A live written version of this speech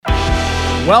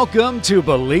Welcome to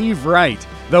Believe Right,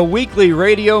 the weekly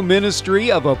radio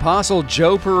ministry of Apostle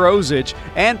Joe Perozich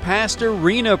and Pastor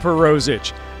Rena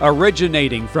Perozich,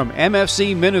 originating from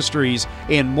MFC Ministries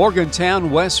in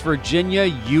Morgantown, West Virginia,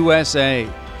 USA.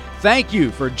 Thank you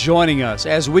for joining us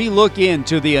as we look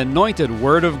into the anointed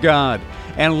Word of God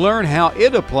and learn how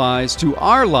it applies to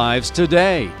our lives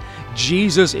today.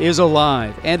 Jesus is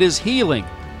alive and is healing,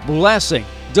 blessing,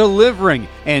 delivering,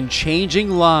 and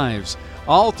changing lives,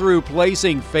 all through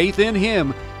placing faith in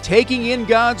Him, taking in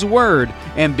God's Word,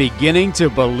 and beginning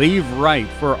to believe right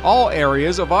for all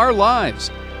areas of our lives.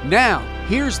 Now,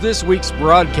 here's this week's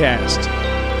broadcast.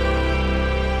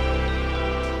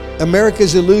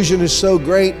 America's illusion is so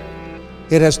great,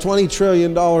 it has $20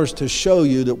 trillion to show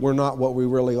you that we're not what we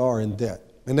really are in debt.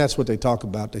 And that's what they talk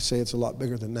about. They say it's a lot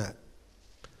bigger than that.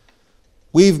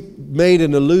 We've made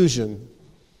an illusion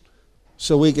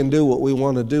so we can do what we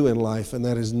want to do in life, and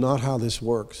that is not how this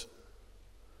works.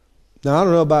 Now, I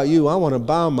don't know about you. I want to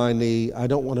bow my knee. I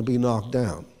don't want to be knocked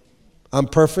down. I'm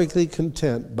perfectly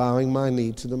content bowing my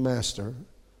knee to the Master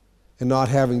and not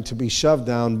having to be shoved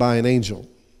down by an angel.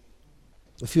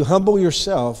 If you humble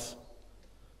yourself,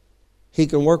 He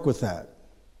can work with that.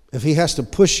 If He has to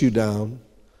push you down,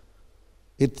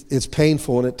 it's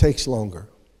painful and it takes longer.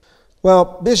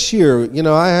 Well, this year,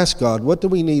 I asked God, what do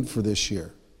we need for this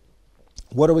year?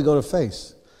 What are we going to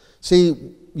face? See,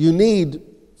 you need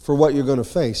for what you're going to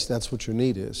face. That's what your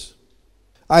need is.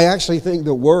 I actually think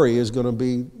that worry is going to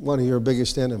be one of your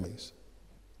biggest enemies.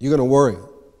 You're going to worry.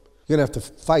 You're going to have to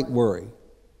fight worry.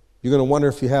 You're going to wonder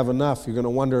if you have enough. You're going to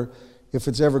wonder if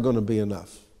it's ever going to be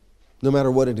enough, no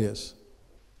matter what it is.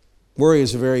 Worry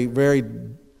is very, very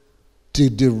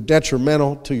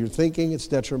detrimental to your thinking. It's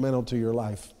detrimental to your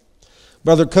life.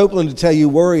 Brother Copeland to tell you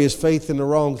worry is faith in the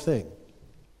wrong thing.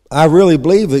 I really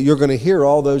believe that you're going to hear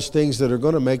all those things that are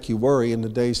going to make you worry in the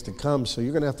days to come, so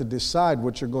you're going to have to decide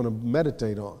what you're going to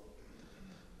meditate on.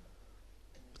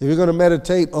 If you're going to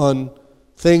meditate on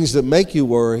things that make you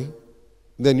worry,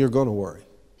 then you're going to worry.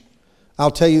 I'll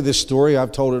tell you this story.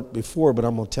 I've told it before, but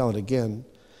I'm going to tell it again.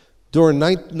 During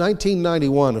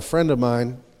 1991, a friend of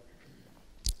mine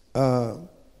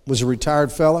was a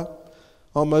retired fella,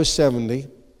 almost 70.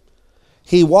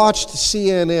 He watched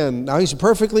CNN. Now, he's a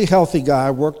perfectly healthy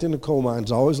guy, worked in the coal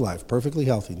mines all his life, perfectly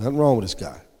healthy, nothing wrong with this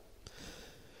guy.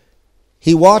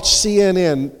 He watched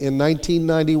CNN in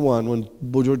 1991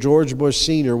 when George Bush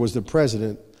Sr. was the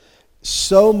president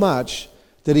so much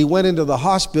that he went into the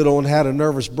hospital and had a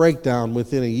nervous breakdown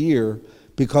within a year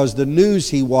because the news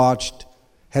he watched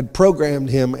had programmed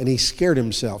him and he scared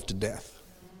himself to death.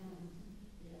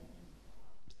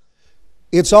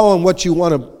 It's all in what you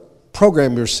want to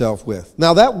program yourself with.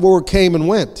 Now, that war came and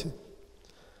went.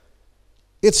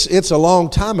 It's a long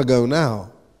time ago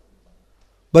now.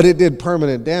 But it did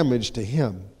permanent damage to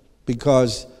him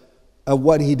because of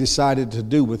what he decided to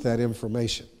do with that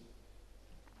information.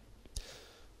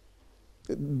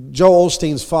 Joel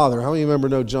Osteen's father, how many remember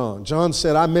know John? John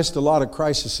said, I missed a lot of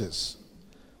crises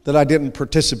that I didn't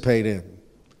participate in.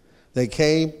 They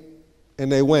came and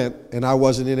they went, and I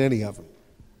wasn't in any of them.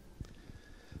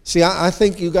 See, I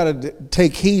think you got to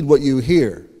take heed what you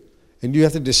hear, and you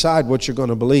have to decide what you're going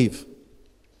to believe.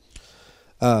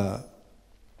 Matthew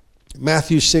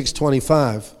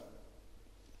 6:25.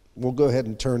 We'll go ahead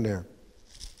and turn there.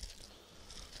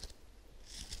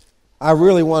 I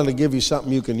really wanted to give you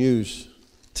something you can use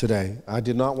today. I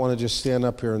did not want to just stand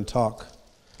up here and talk.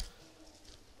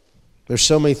 There's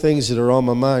so many things that are on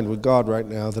my mind with God right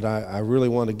now that I really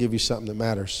want to give you something that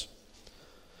matters.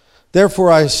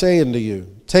 Therefore I say unto you,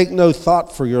 take no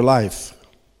thought for your life,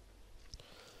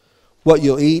 what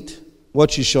you'll eat,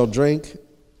 what you shall drink,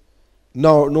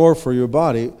 nor for your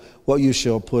body, what you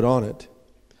shall put on it.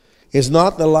 Is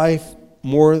not the life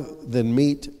more than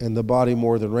meat, and the body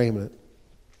more than raiment?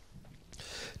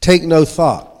 Take no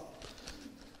thought.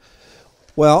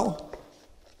 Well,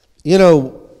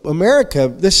 America,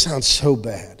 this sounds so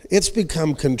bad. It's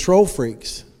become control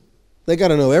freaks. They got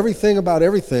to know everything about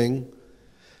everything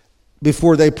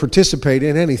before they participate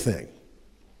in anything.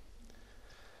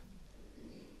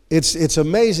 It's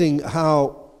amazing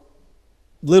how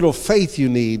little faith you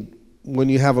need when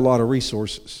you have a lot of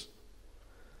resources.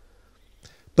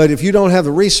 But if you don't have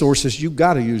the resources, you've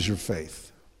got to use your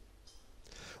faith.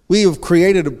 We have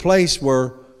created a place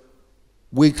where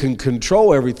we can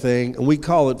control everything, and we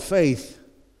call it faith.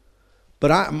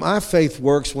 But my faith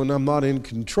works when I'm not in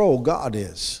control. God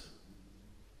is.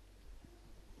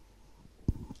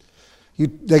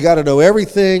 They got to know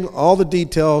everything, all the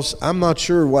details. I'm not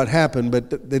sure what happened,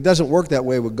 but it doesn't work that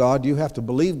way with God. You have to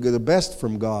believe the best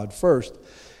from God first.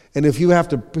 And if he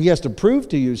has to prove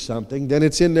to you something, then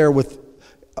it's in there with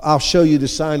I'll show you the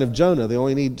sign of Jonah. The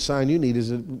only sign you need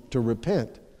is to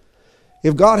repent.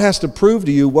 If God has to prove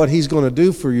to you what He's going to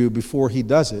do for you before He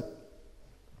does it,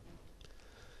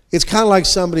 it's kind of like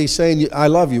somebody saying, I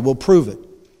love you. Well, prove it.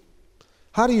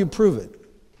 How do you prove it?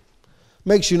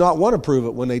 Makes you not want to prove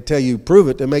it when they tell you prove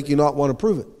it. They make you not want to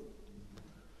prove it.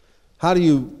 How do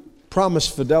you promise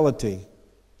fidelity?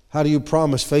 How do you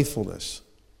promise faithfulness?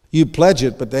 You pledge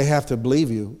it, but they have to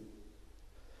believe you.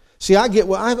 See, I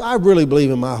really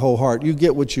believe in my whole heart. You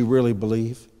get what you really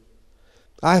believe.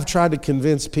 I have tried to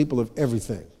convince people of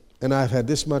everything, and I've had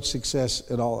this much success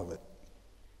at all of it.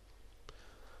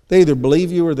 They either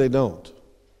believe you or they don't.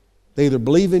 They either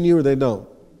believe in you or they don't.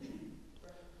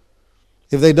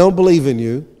 If they don't believe in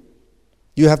you,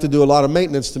 you have to do a lot of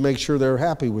maintenance to make sure they're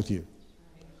happy with you.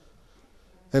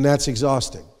 And that's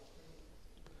exhausting.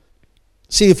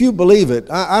 See, if you believe it,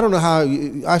 I don't know how,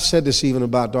 I've said this even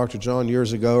about Dr. John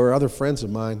years ago or other friends of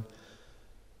mine.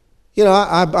 You know,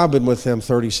 I've been with them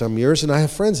 30-some years, and I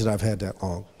have friends that I've had that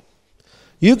long.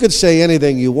 You could say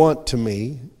anything you want to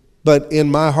me, but in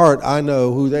my heart, I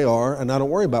know who they are, and I don't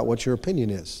worry about what your opinion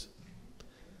is.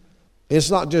 It's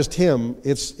not just him,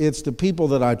 it's the people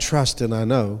that I trust and I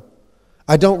know.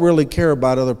 I don't really care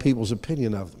about other people's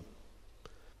opinion of them.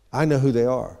 I know who they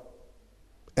are.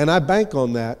 And I bank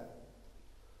on that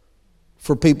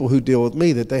for people who deal with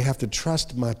me, that they have to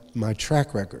trust my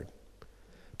track record.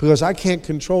 Because I can't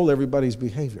control everybody's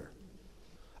behavior.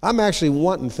 I'm actually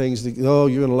wanting things that, oh,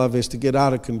 you're going to love this, to get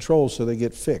out of control so they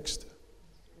get fixed.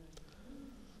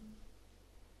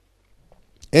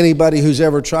 Anybody who's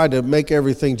ever tried to make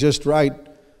everything just right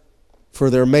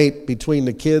for their mate between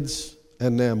the kids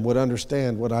and them would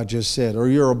understand what I just said. Or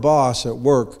you're a boss at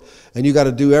work and you got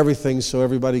to do everything so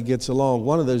everybody gets along.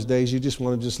 One of those days you just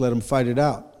want to just let them fight it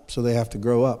out so they have to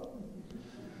grow up.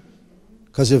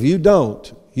 Because if you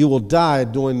don't, you will die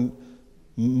doing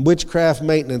witchcraft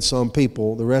maintenance on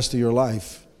people the rest of your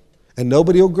life. And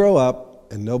nobody will grow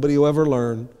up and nobody will ever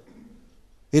learn.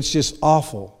 It's just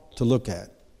awful to look at.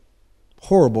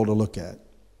 Horrible to look at.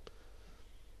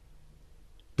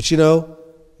 But you know,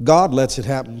 God lets it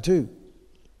happen too.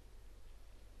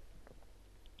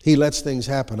 He lets things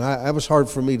happen. That was hard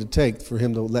for me to take, for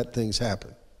Him to let things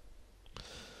happen.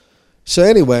 So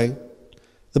anyway,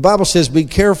 the Bible says, be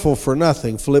careful for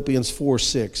nothing, Philippians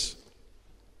 4:6.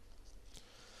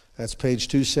 That's page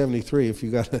 273 if you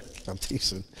got a, I'm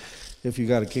teasing, if you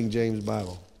got a King James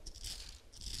Bible.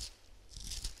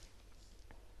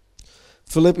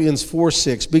 Philippians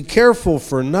 4:6. Be careful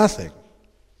for nothing,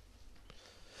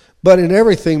 but in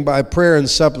everything by prayer and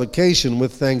supplication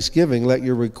with thanksgiving, let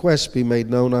your requests be made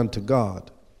known unto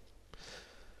God.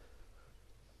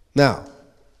 Now,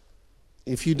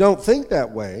 if you don't think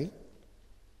that way,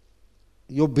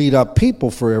 you'll beat up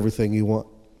people for everything you want.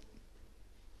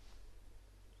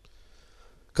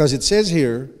 Because it says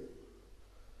here,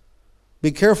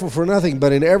 be careful for nothing,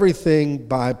 but in everything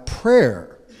by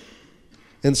prayer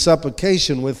and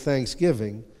supplication with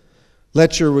thanksgiving,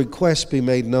 let your requests be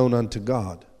made known unto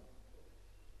God.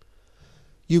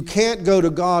 You can't go to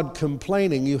God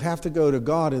complaining. You have to go to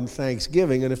God in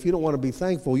thanksgiving. And if you don't want to be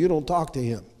thankful, you don't talk to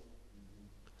Him.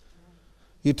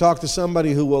 You talk to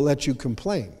somebody who will let you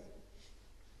complain.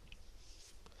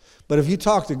 But if you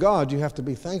talk to God, you have to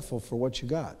be thankful for what you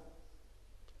got.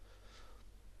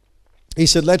 He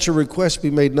said, let your requests be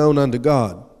made known unto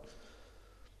God.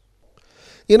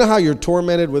 You know how you're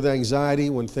tormented with anxiety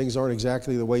when things aren't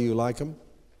exactly the way you like them?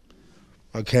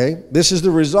 Okay? This is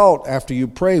the result after you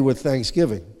pray with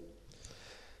thanksgiving.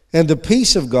 And the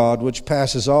peace of God, which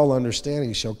passes all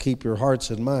understanding, shall keep your hearts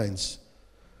and minds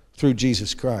through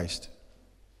Jesus Christ.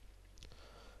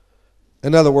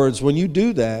 In other words, when you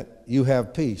do that, you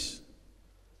have peace.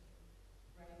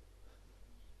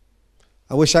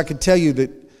 I wish I could tell you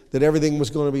that everything was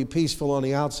going to be peaceful on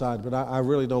the outside, but I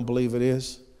really don't believe it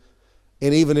is.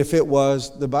 And even if it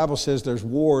was, the Bible says there's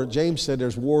war. James said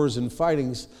there's wars and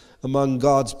fightings among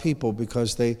God's people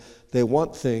because they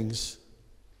want things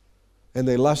and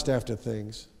they lust after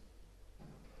things,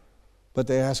 but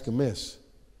they ask amiss.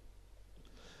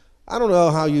 I don't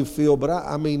know how you feel, but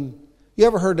I mean, you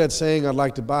ever heard that saying, I'd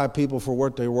like to buy people for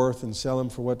what they're worth and sell them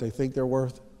for what they think they're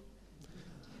worth?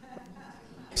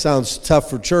 Sounds tough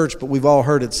for church, but we've all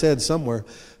heard it said somewhere.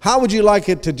 How would you like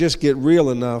it to just get real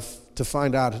enough to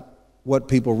find out what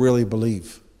people really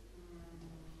believe?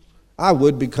 I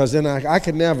would, because then I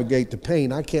can navigate the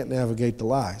pain. I can't navigate the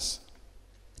lies.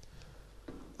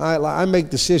 I make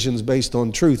decisions based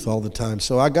on truth all the time,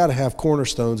 so I got to have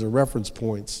cornerstones and reference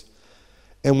points.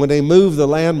 And when they move the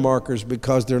landmarkers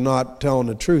because they're not telling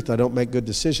the truth, I don't make good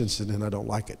decisions, and then I don't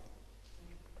like it.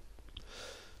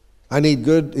 I need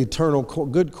good, eternal,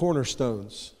 good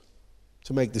cornerstones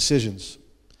to make decisions.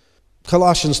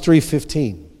 Colossians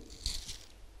 3:15.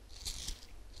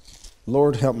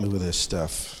 Lord, help me with this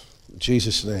stuff. In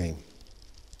Jesus' name.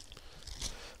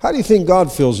 How do you think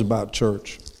God feels about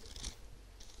church?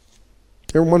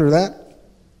 Ever wonder that?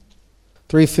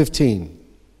 3:15.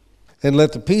 And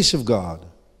let the peace of God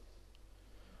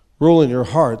rule in your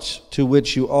hearts, to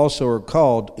which you also are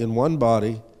called in one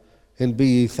body, and be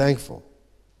ye thankful.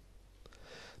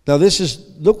 Now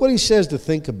look what he says to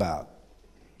think about.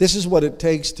 This is what it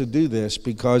takes to do this,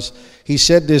 because he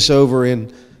said this over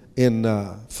in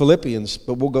Philippians,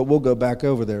 but we'll go back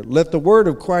over there. Let the word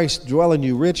of Christ dwell in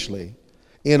you richly,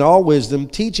 in all wisdom,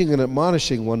 teaching and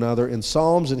admonishing one another in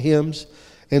psalms and hymns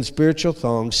and spiritual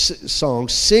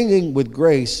songs, singing with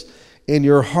grace in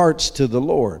your hearts to the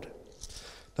Lord.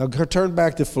 Now turn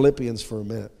back to Philippians for a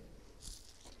minute.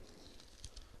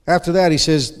 After that, he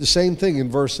says the same thing in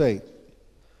verse 8.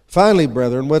 Finally,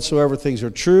 brethren, whatsoever things are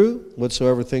true,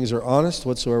 whatsoever things are honest,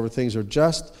 whatsoever things are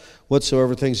just,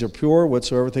 whatsoever things are pure,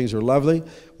 whatsoever things are lovely,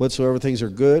 whatsoever things are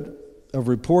good of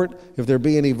report, if there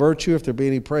be any virtue, if there be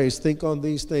any praise, think on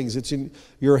these things. It's in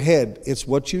your head. It's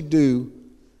what you do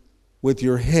with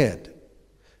your head.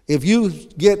 If you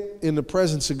get in the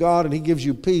presence of God and he gives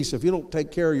you peace, if you don't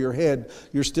take care of your head,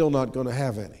 you're still not going to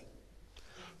have any.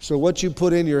 So what you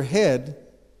put in your head,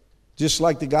 just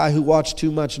like the guy who watched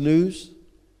too much news,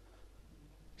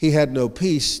 he had no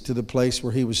peace to the place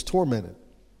where he was tormented.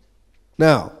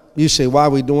 Now, you say, why are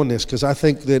we doing this? Because I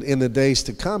think that in the days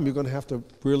to come, you're going to have to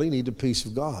really need the peace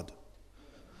of God.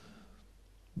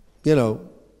 You know,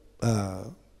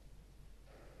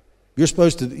 you're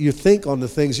supposed to, you think on the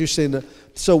things, you're saying,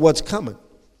 so what's coming?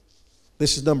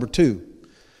 This is number 2.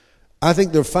 I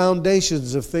think the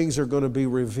foundations of things are going to be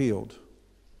revealed.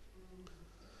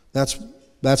 That's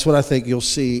what I think you'll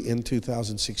see in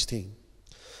 2016.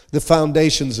 The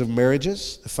foundations of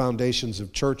marriages, the foundations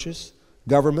of churches,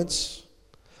 governments,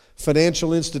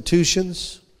 financial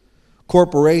institutions,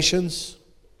 corporations.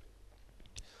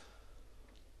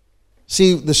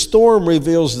 See, the storm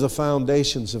reveals the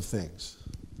foundations of things.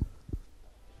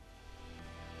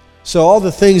 So all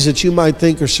the things that you might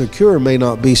think are secure may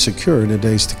not be secure in the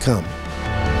days to come.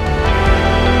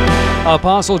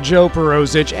 Apostle Joe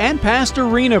Perosic and Pastor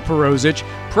Rena Perosic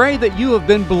pray that you have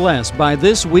been blessed by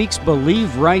this week's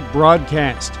Believe Right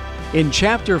broadcast. In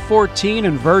chapter 14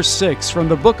 and verse 6 from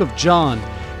the book of John,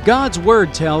 God's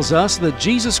Word tells us that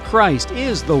Jesus Christ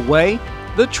is the way,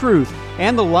 the truth,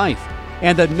 and the life,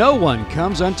 and that no one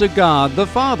comes unto God the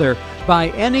Father by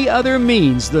any other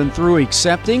means than through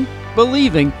accepting,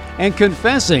 believing, and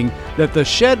confessing that the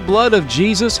shed blood of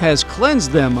Jesus has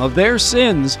cleansed them of their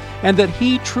sins, and that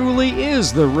He truly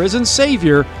is the risen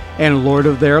Savior and Lord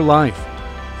of their life.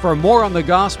 For more on the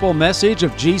gospel message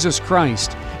of Jesus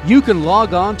Christ, you can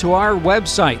log on to our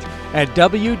website at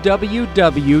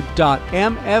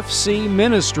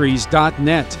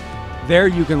www.mfcministries.net. There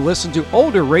you can listen to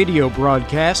older radio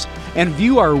broadcasts and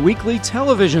view our weekly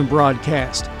television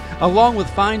broadcast, along with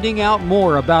finding out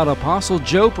more about Apostle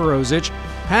Joe Perosic,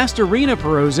 Pastor Rena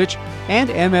Perosic, and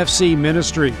MFC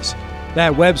Ministries.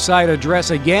 That website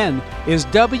address again is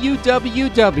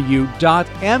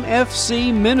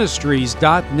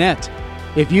www.mfcministries.net.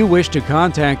 If you wish to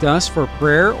contact us for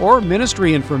prayer or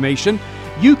ministry information,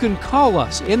 you can call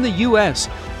us in the U.S.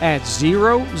 at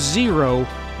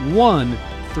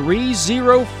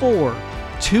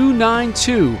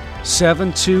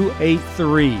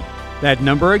 001-304-292-7283. That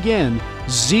number again,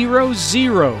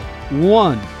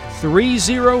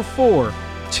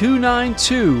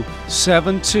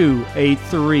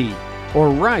 001-304-292-7283. Or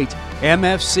write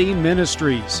MFC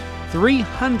Ministries,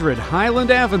 300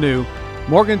 Highland Avenue,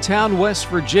 Morgantown, West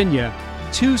Virginia,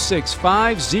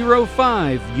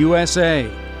 26505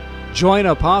 USA. Join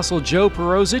Apostle Joe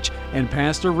Perosic and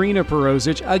Pastor Rena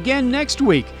Perosic again next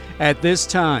week at this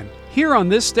time, here on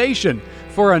this station,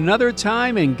 for another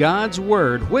time in God's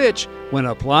Word, which, when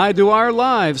applied to our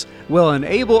lives, will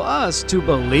enable us to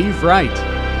believe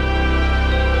right.